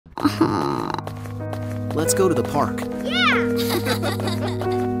Let's go to the park.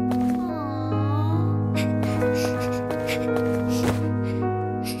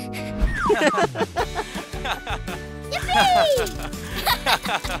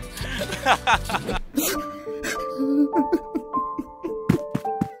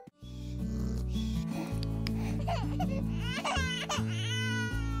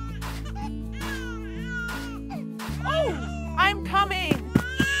 Oh, I'm coming.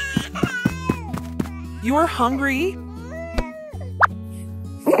 You're hungry?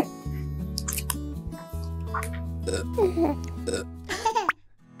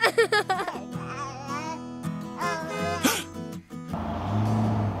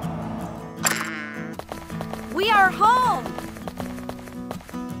 We are home!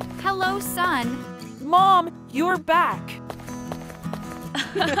 Hello, son. Mom, you're back.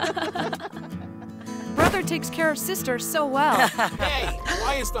 Brother takes care of sister so well. Hey,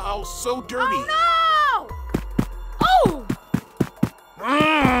 why is the house so dirty? Oh, no! Oh!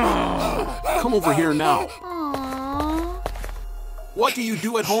 Come over here now. Aww. What do you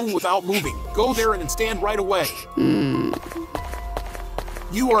do at home without moving? Go there and stand right away.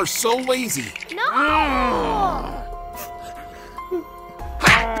 You are so lazy. No!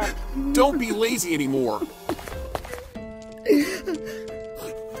 Don't be lazy anymore.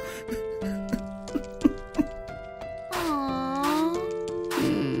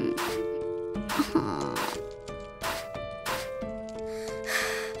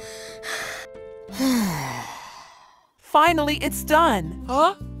 Finally, it's done.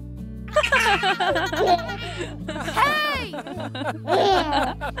 Huh? Hey!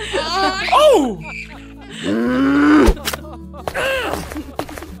 Oh!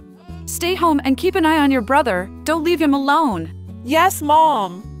 Stay home and keep an eye on your brother. Don't leave him alone. Yes,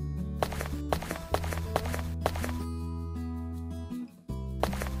 Mom.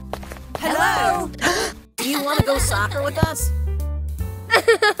 Hello! Do you want to go soccer with us?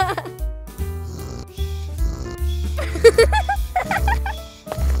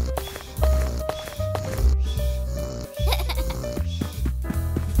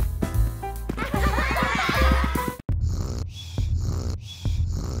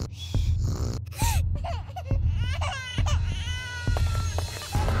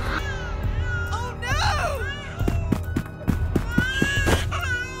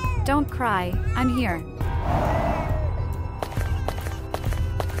 Don't cry. I'm here.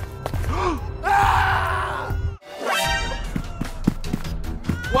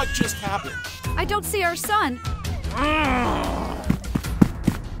 What just happened? I don't see our son.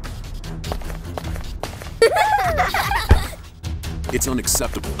 It's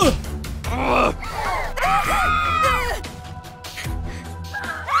unacceptable.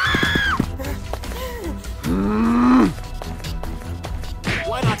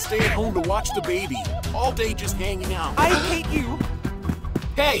 Why not stay at home to watch the baby? All day just hanging out. I hate you.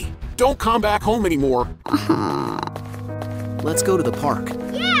 Hey, don't come back home anymore. Let's go to the park.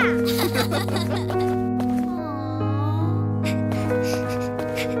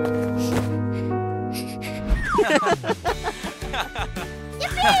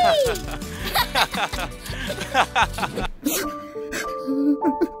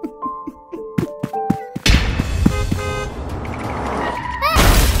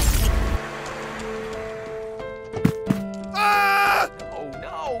 Oh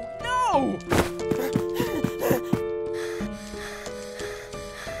no, no!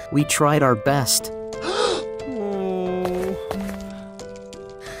 We tried our best.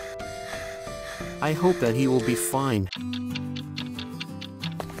 I hope that he will be fine.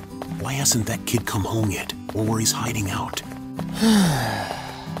 Why hasn't that kid come home yet? Or where he's hiding out?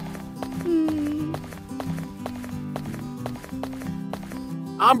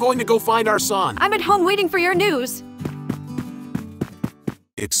 I'm going to go find our son. I'm at home waiting for your news.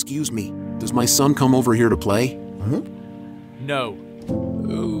 Excuse me, does my son come over here to play? Huh? No.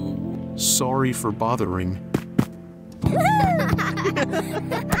 Oh, sorry for bothering.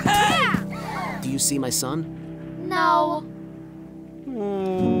 Do you see my son? No.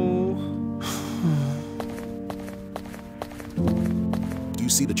 Do you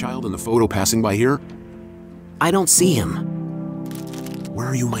see the child in the photo passing by here? I don't see him. Where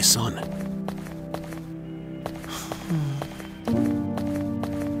are you, my son?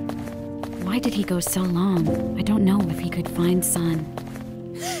 Why did he go so long? I don't know if he could find son.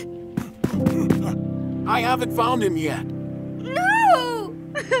 I haven't found him yet. No!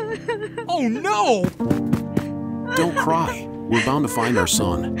 Oh no! Don't cry. We're bound to find our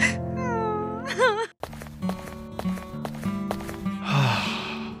son.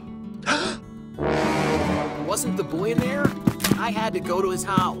 Wasn't the boy in there? I I had to go to his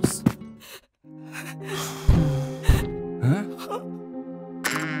house. Huh?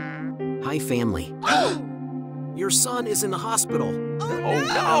 Hi, family. Your son is in the hospital. Oh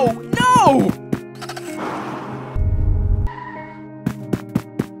no! No!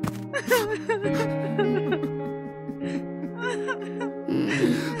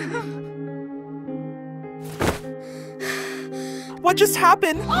 What just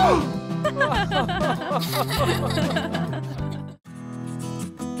happened?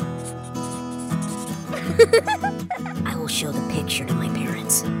 I will show the picture to my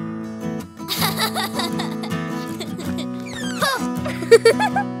parents.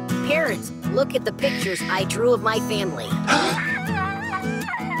 Parents, look at the pictures I drew of my family.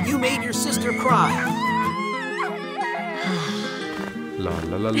 You made your sister cry. La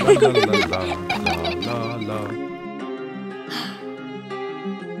la la la la la la la la.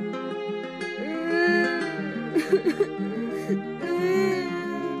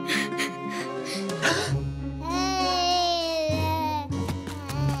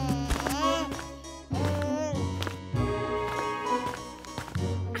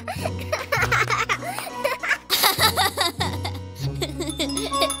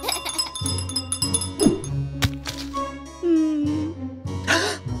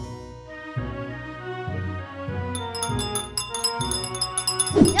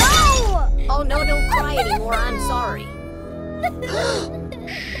 Oh no, don't cry anymore, I'm sorry.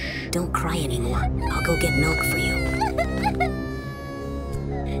 Don't cry anymore. I'll go get milk for you.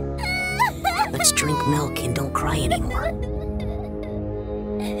 Let's drink milk and don't cry anymore.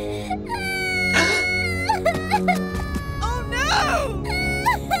 Oh no!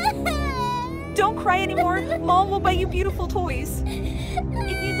 Don't cry anymore. Mom will buy you beautiful toys.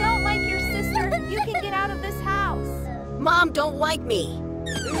 If you don't like your sister, you can get out of this house. Mom don't like me.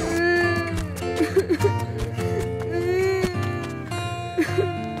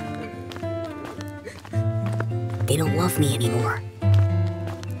 They don't love me anymore.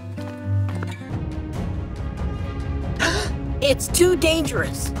 It's too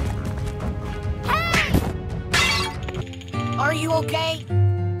dangerous. Hey! Are you okay?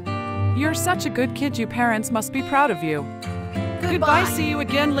 You're such a good kid, you parents must be proud of you. Goodbye. Goodbye, see you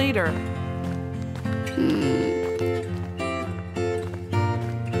again later.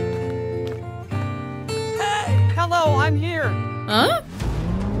 Hey! Hello, I'm here. Huh?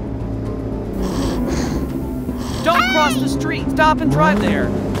 Don't cross the street. Stop and drive there.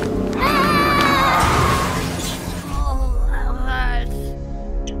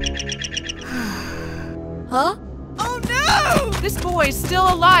 Huh? Oh no! This boy's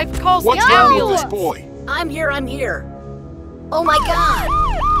still alive. Calls What's the wrong with ambulance. this boy? I'm here, I'm here. Oh my god!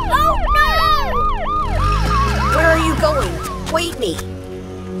 Oh Where are you going? Wait me.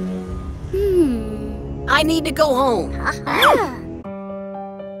 I need to go home.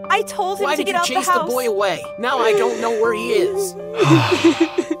 I told him Why to did get you out chase the the house. boy away? Now I don't know where he is.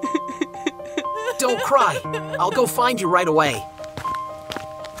 Don't cry. I'll go find you right away.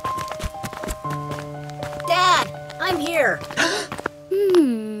 Dad, I'm here.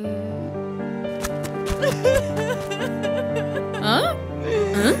 Huh?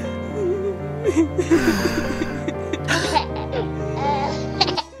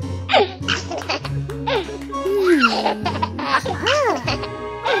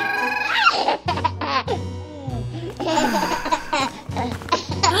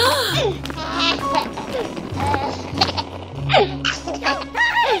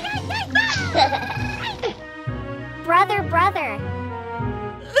 Brother.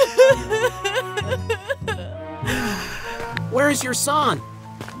 Where's your son?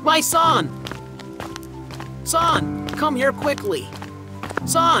 My son! Son, come here quickly.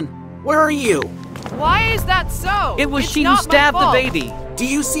 Son, where are you? Why is that so? It was It's she who not my stabbed the fault. baby. Do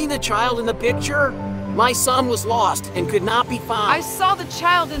you see the child in the picture? My son was lost and could not be found. I saw the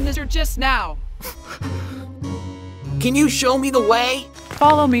child in this just now. Can you show me the way?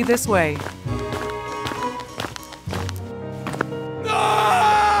 Follow me this way.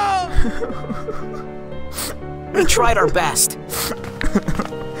 We tried our best.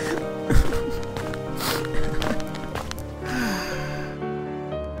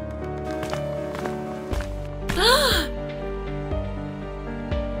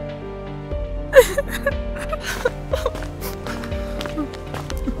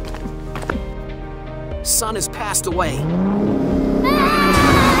 Son has passed away.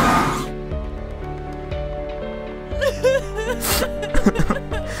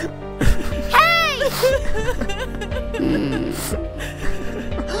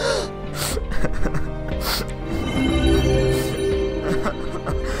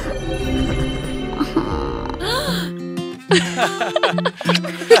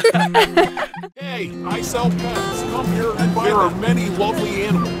 Hey, I sell pets. Come here and buy them. There are many lovely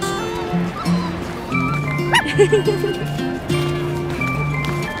animals.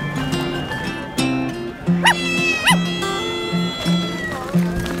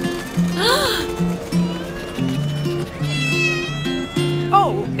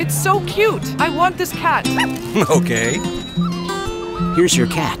 Oh, it's so cute. I want this cat. Okay. Here's your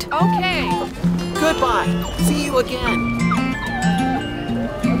cat. Okay. Goodbye. See you again.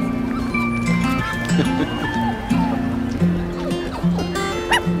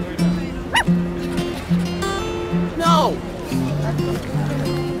 No!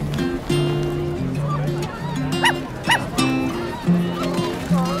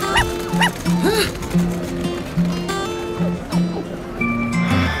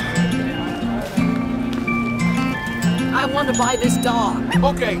 I want to buy this dog.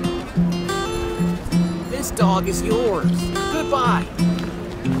 Okay. This dog is yours. Goodbye.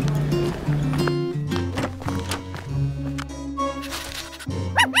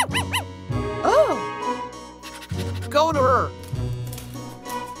 Go to her.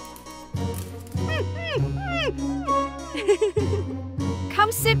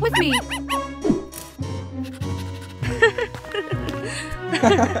 Come sit with me.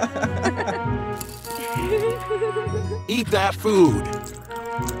 Eat that food.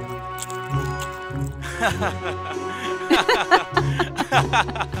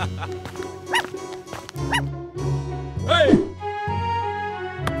 Hey!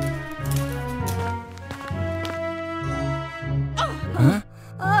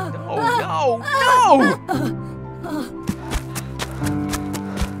 Oh, no! No!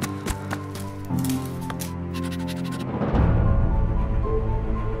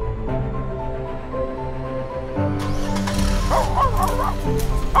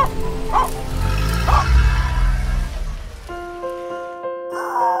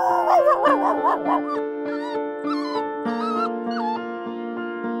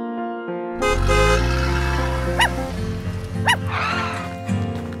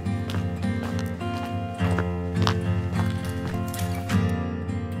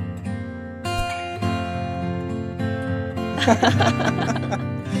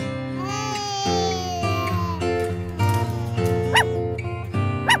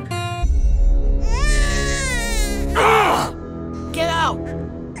 Get out!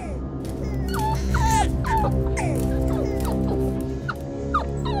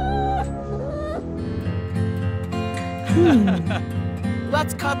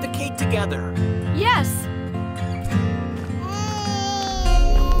 Let's cut the cake together. Yes.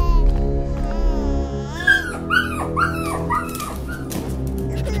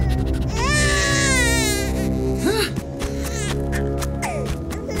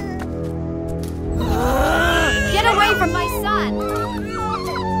 Get away from my son.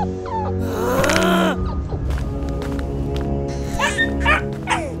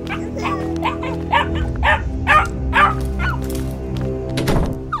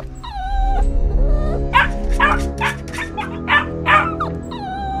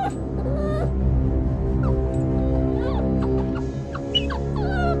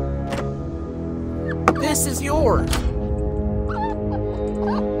 This is yours.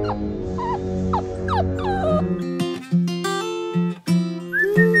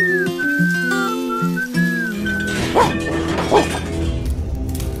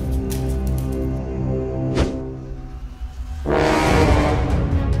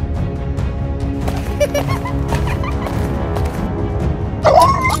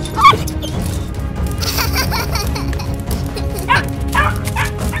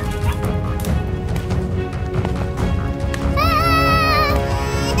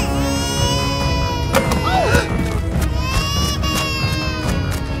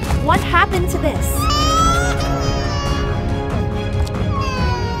 What happened to this?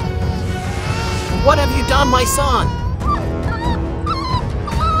 What have you done, my son?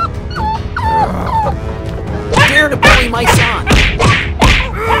 Dare to bully my son?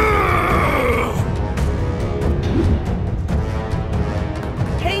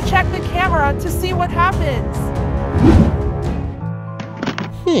 Hey, check the camera to see what happens.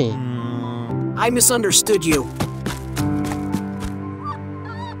 I misunderstood you.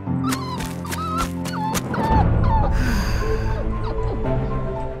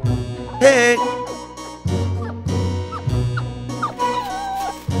 Hey!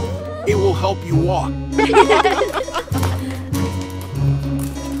 It will help you walk.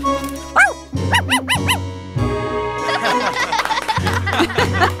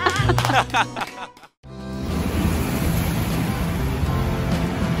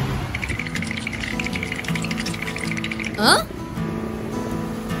 Huh?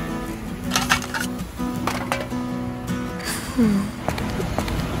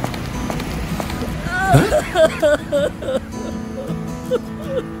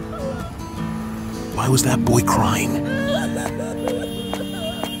 Why was that boy crying?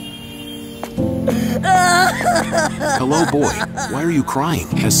 Hello, boy. Why are you crying?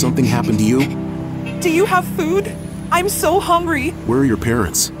 Has something happened to you? Do you have food? I'm so hungry. Where are your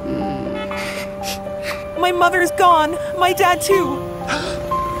parents? My mother's gone. My dad too.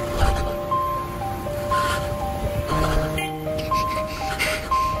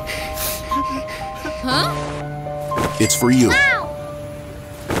 It's for you.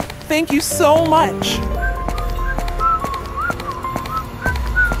 Thank you so much.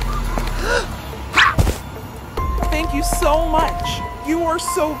 Thank you so much. You are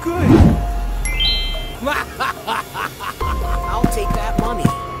so good. I'll take that money.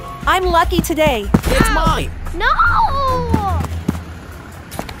 I'm lucky today. It's mine. No!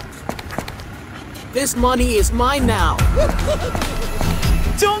 This money is mine now.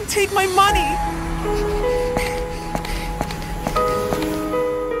 Don't take my money.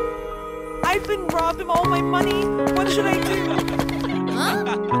 I've been robbed of all my money. What should I do?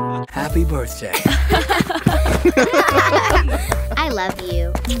 Happy birthday. I love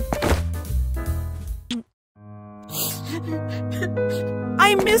you.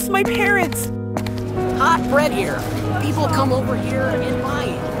 I miss my parents. Hot bread here. People come over here and buy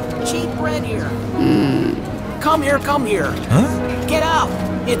it. Cheap bread here. Come here, come here. Huh? Get out.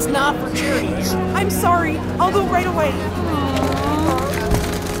 It's not for charity here. I'm sorry. I'll go right away.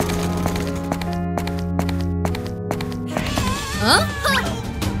 Huh?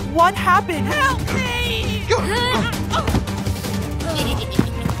 What happened? Help me!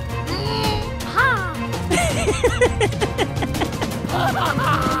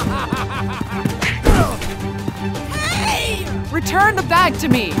 Hey! Return the bag to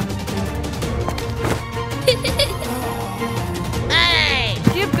me. Hey!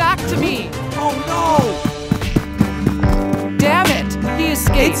 Give back to me. Oh Damn it. He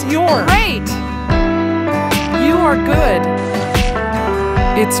escaped. It's yours. Great. You are good.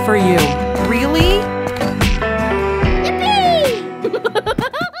 It's for you. Really?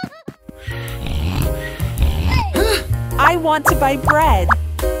 I want to buy bread.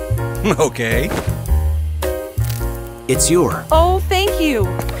 Okay. no! It's your. Oh, thank you.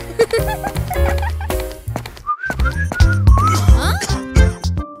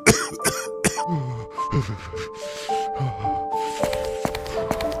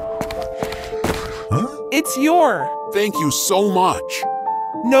 It's your. Thank you so much.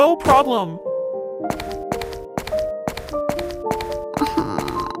 No problem.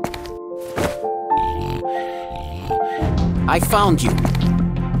 I found you.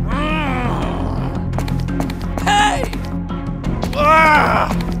 Hey!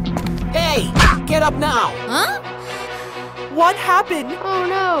 Hey! Get up now! Huh? What happened? Oh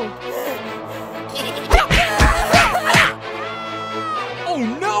no! Oh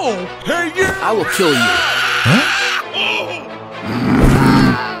no! Hey, you! I will kill you.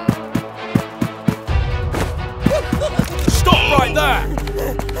 Stop right there!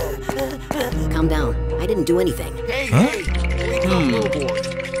 Calm down. I didn't do anything. Hey, hey! Wake up, little boy.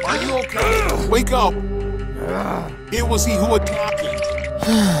 Are you okay? Wake up! It was he who attacked me.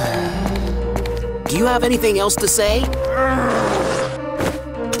 Do you have anything else to say?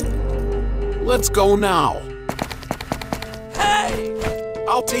 Let's go now. Hey!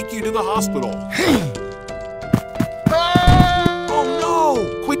 I'll take you to the hospital. Oh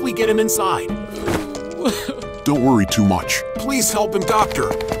no! Quickly get him inside. Don't worry too much. Please help him, doctor.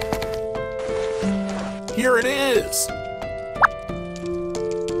 Here it is.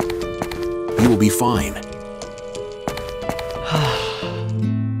 You will be fine. Huh?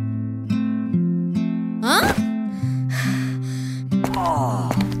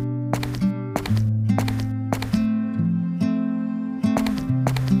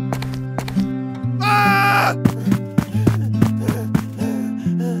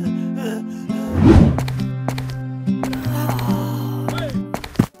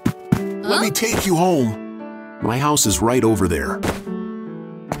 Let me take you home. My house is right over there.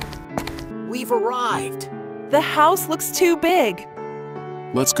 We've arrived. The house looks too big.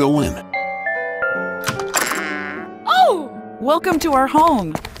 Let's go in. Oh! Welcome to our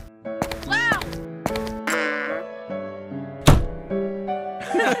home.